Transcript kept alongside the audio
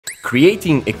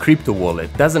Creating a crypto wallet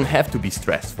doesn't have to be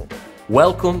stressful.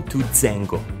 Welcome to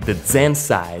ZenGo, the Zen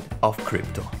side of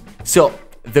crypto. So,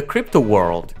 the crypto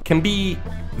world can be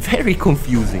very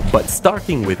confusing, but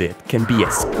starting with it can be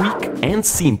as quick and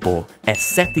simple as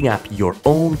setting up your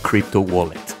own crypto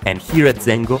wallet. And here at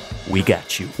ZenGo, we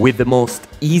got you with the most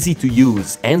easy to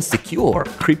use and secure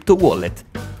crypto wallet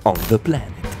on the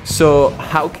planet. So,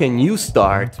 how can you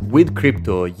start with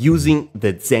crypto using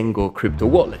the ZenGo crypto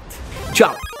wallet?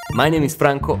 Ciao! My name is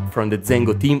Franco from the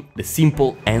ZenGo team, the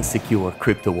simple and secure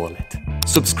crypto wallet.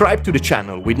 Subscribe to the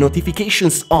channel with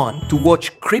notifications on to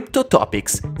watch crypto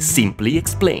topics simply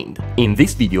explained. In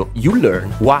this video, you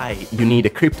learn why you need a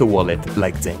crypto wallet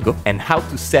like ZenGo and how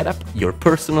to set up your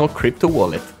personal crypto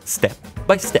wallet step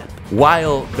by step.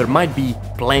 While there might be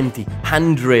plenty,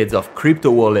 hundreds of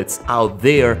crypto wallets out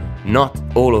there, not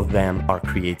all of them are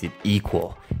created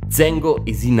equal. ZenGo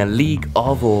is in a league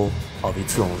of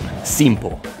its own.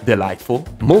 Simple, delightful,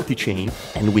 multi-chain,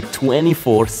 and with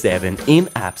 24/7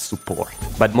 in-app support.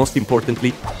 But most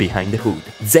importantly, behind the hood,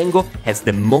 ZenGo has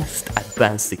the most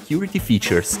advanced security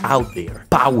features out there,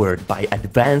 powered by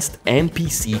advanced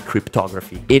MPC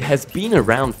cryptography. It has been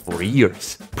around for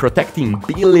years, protecting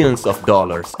billions of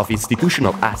dollars of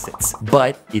institutional assets,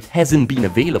 but it hasn't been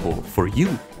available for you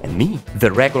and me,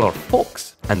 the regular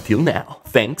folks, until now,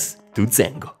 thanks to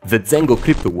ZenGo. The ZenGo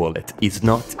crypto wallet is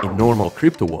not a normal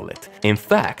crypto wallet. In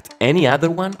fact, any other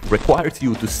one requires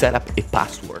you to set up a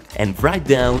password and write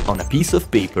down on a piece of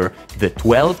paper the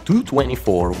 12 to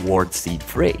 24 word seed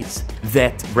phrase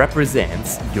that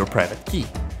represents your private key.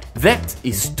 That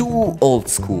is too old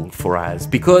school for us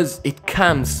because it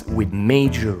comes with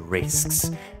major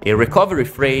risks. A recovery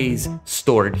phrase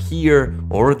stored here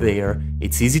or there,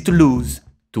 it's easy to lose,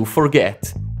 to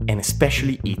forget, and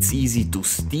especially it's easy to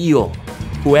steal.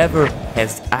 Whoever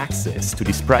has access to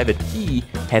this private key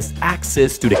has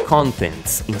access to the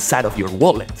contents inside of your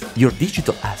wallet, your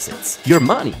digital assets, your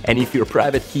money. And if your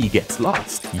private key gets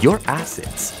lost, your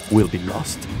assets will be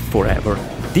lost forever.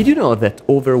 Did you know that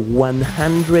over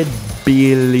 $100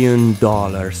 billion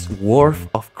worth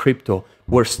of crypto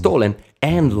were stolen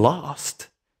and lost?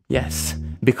 Yes,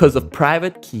 because of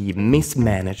private key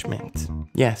mismanagement.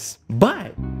 Yes,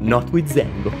 but not with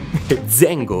ZenGo.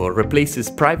 ZenGo replaces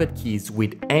private keys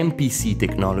with MPC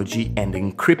technology and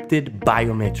encrypted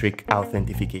biometric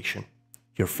authentication.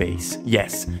 Your face.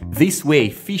 Yes, this way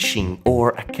phishing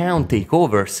or account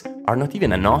takeovers are not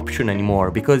even an option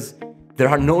anymore because there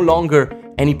are no longer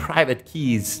any private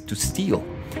keys to steal.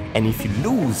 And if you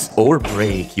lose or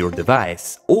break your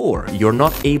device, or you're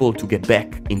not able to get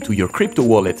back into your crypto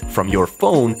wallet from your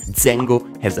phone,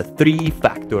 ZenGo has a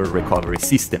 3-factor recovery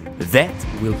system that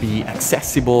will be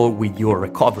accessible with your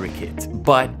recovery kit.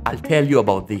 But I'll tell you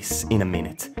about this in a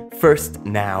minute. First,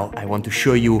 now I want to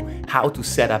show you how to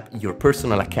set up your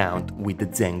personal account with the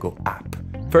ZenGo app.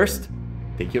 First,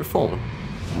 take your phone.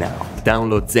 Now,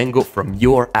 download ZenGo from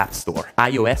your app store,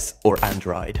 iOS or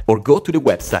Android, or go to the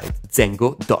website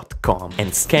zengo.com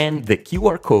and scan the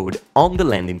QR code on the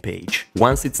landing page.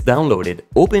 Once it's downloaded,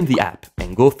 open the app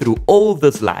and go through all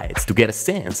the slides to get a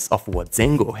sense of what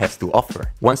ZenGo has to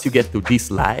offer. Once you get to this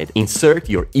slide, insert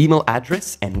your email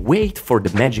address and wait for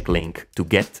the magic link to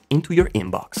get into your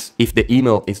inbox. If the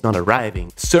email is not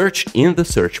arriving, search in the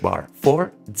search bar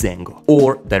for ZenGo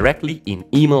or directly in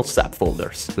email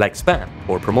subfolders like spam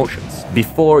or promotions.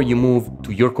 Before you move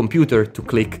to your computer to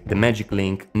click the magic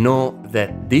link, know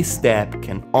that this step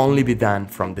can only be done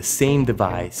from the same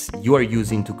device you are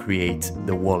using to create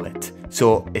the wallet,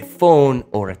 so a phone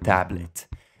or a tablet.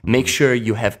 Make sure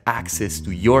you have access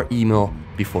to your email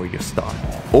before you start.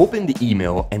 Open the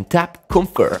email and tap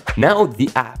Confirm. Now the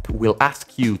app will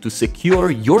ask you to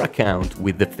secure your account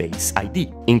with the Face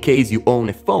ID, in case you own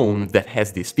a phone that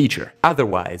has this feature.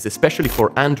 Otherwise, especially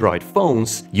for Android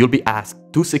phones, you'll be asked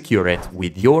to secure it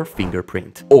with your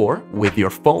fingerprint or with your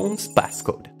phone's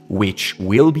passcode, which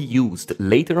will be used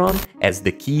later on as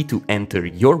the key to enter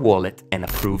your wallet and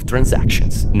approve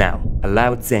transactions. Now,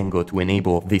 allow ZenGo to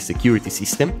enable this security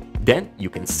system, then you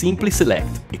can simply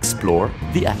select Explore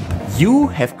the app. You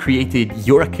have created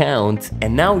your account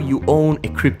and now you own a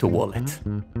crypto wallet.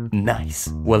 Nice,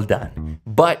 well done.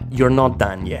 But you're not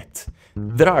done yet.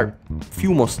 There are a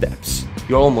few more steps.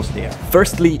 You're almost there.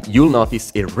 Firstly, you'll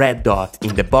notice a red dot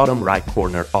in the bottom right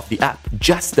corner of the app,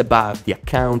 just above the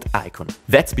account icon.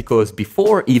 That's because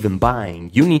before even buying,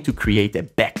 you need to create a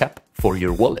backup for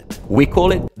your wallet. We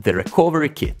call it the recovery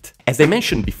kit. As I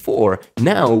mentioned before,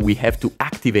 now we have to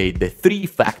activate the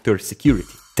 3-factor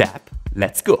security. Tap,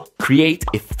 let's go. Create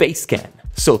a face scan.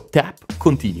 So tap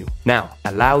continue. Now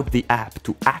allow the app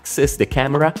to access the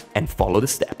camera and follow the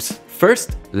steps.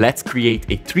 First, let's create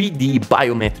a 3D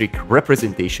biometric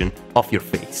representation of your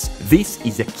face. This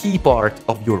is a key part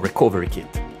of your recovery kit.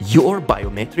 Your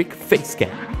biometric face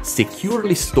scan,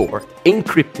 securely stored,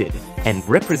 encrypted, and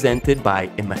represented by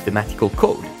a mathematical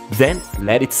code. Then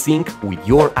let it sync with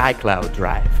your iCloud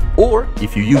drive, or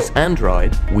if you use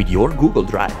Android, with your Google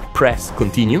Drive. Press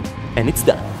continue and it's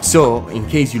done. So in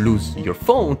case you lose your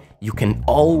phone, you can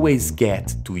always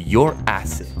get to your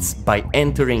assets by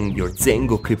entering your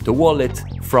ZenGo crypto wallet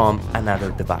from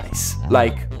another device,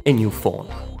 like a new phone.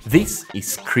 This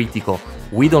is critical.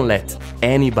 We don't let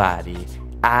anybody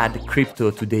add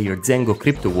crypto to their ZenGo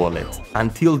crypto wallet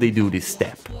until they do this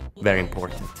step. Very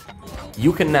important.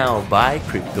 You can now buy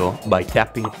crypto by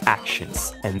tapping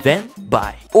actions and then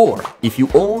buy. Or if you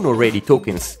own already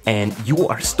tokens and you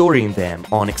are storing them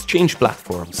on exchange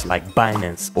platforms like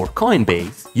Binance or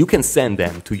Coinbase, you can send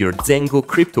them to your ZenGo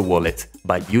crypto wallet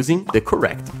by using the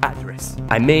correct address.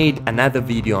 I made another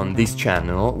video on this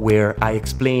channel where I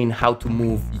explain how to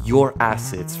move your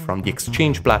assets from the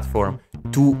exchange platform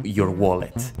to your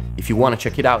wallet. If you want to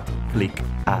check it out, click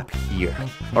up here.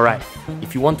 Alright,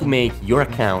 if you want to make your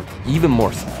account even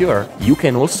more secure, you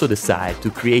can also decide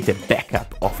to create a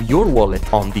backup of your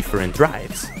wallet on different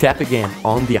drives. Tap again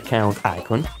on the account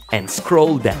icon and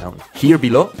scroll down. Here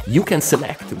below, you can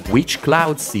select which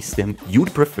cloud system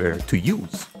you'd prefer to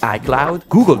use, iCloud,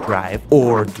 Google Drive,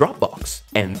 or Dropbox,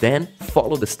 and then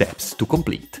follow the steps to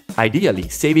complete. Ideally,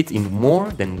 save it in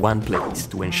more than one place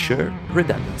to ensure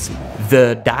redundancy.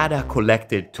 The data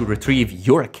collected to retrieve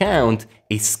your account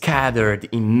is scattered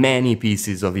in many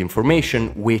pieces of information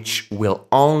which will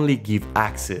only give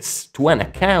access to an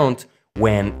account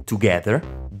when together,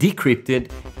 decrypted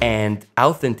and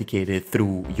authenticated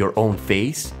through your own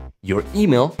face, your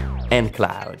email and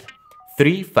cloud.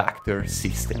 Three-factor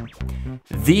system.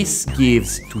 This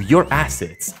gives to your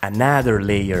assets another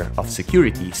layer of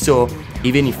security, so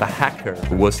even if a hacker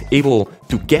was able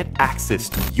to get access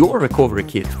to your recovery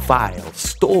kit file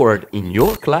stored in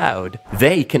your cloud,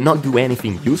 they cannot do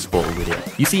anything useful with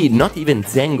it. You see, not even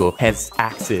ZenGo has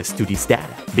access to this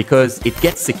data because it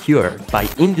gets secured by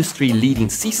industry-leading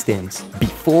systems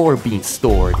before being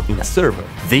stored in a server.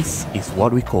 This is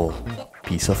what we call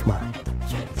peace of mind.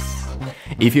 Yes.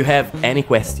 If you have any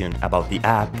question about the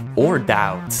app or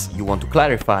doubts you want to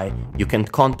clarify, you can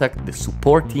contact the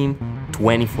support team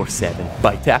 24/7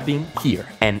 by tapping here,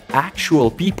 and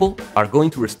actual people are going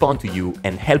to respond to you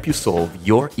and help you solve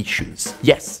your issues.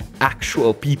 Yes,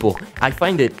 actual people. I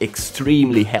find it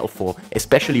extremely helpful,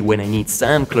 especially when I need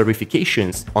some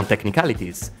clarifications on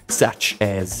technicalities, such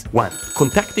as 1.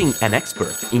 Contacting an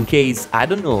expert in case I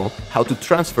don't know how to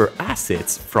transfer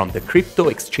assets from the crypto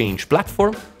exchange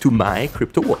platform to my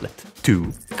crypto wallet.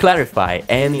 2. Clarify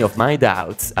any of my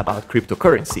doubts about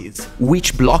cryptocurrencies,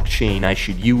 which blockchain I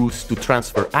should use to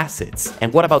transfer assets,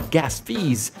 and what about gas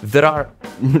fees? There are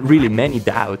really many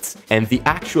doubts, and the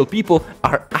actual people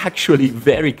are actually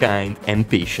very kind and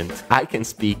patient. I can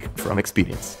speak from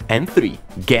experience. And 3.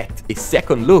 Get a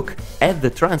second look at the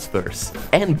transfers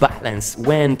and balance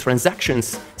when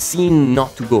transactions seem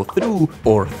not to go through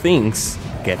or things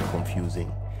get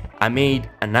confusing. I made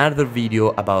another video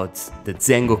about the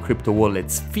ZenGo crypto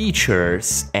wallet's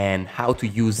features and how to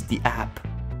use the app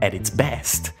at its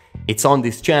best. It's on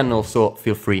this channel, so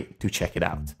feel free to check it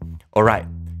out. Alright,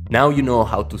 now you know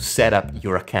how to set up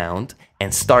your account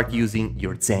and start using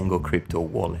your ZenGo crypto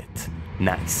wallet.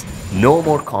 Nice. No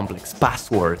more complex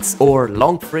passwords or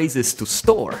long phrases to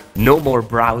store. No more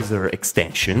browser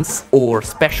extensions or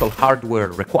special hardware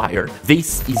required.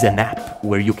 This is an app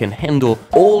where you can handle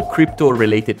all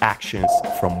crypto-related actions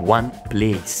from one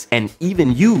place and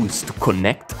even use to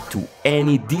connect to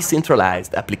any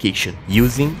decentralized application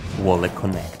using Wallet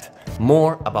Connect.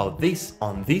 More about this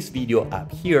on this video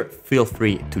up here. Feel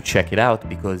free to check it out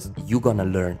because you're gonna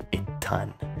learn a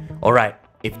ton. Alright.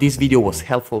 If this video was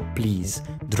helpful, please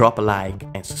drop a like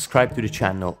and subscribe to the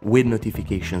channel with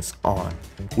notifications on.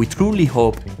 We truly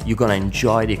hope you're gonna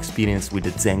enjoy the experience with the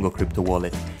ZenGo crypto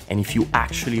wallet, and if you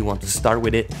actually want to start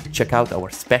with it, check out our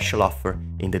special offer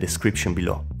in the description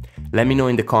below. Let me know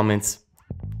in the comments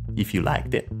if you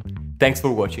liked it. Thanks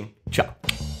for watching. Ciao.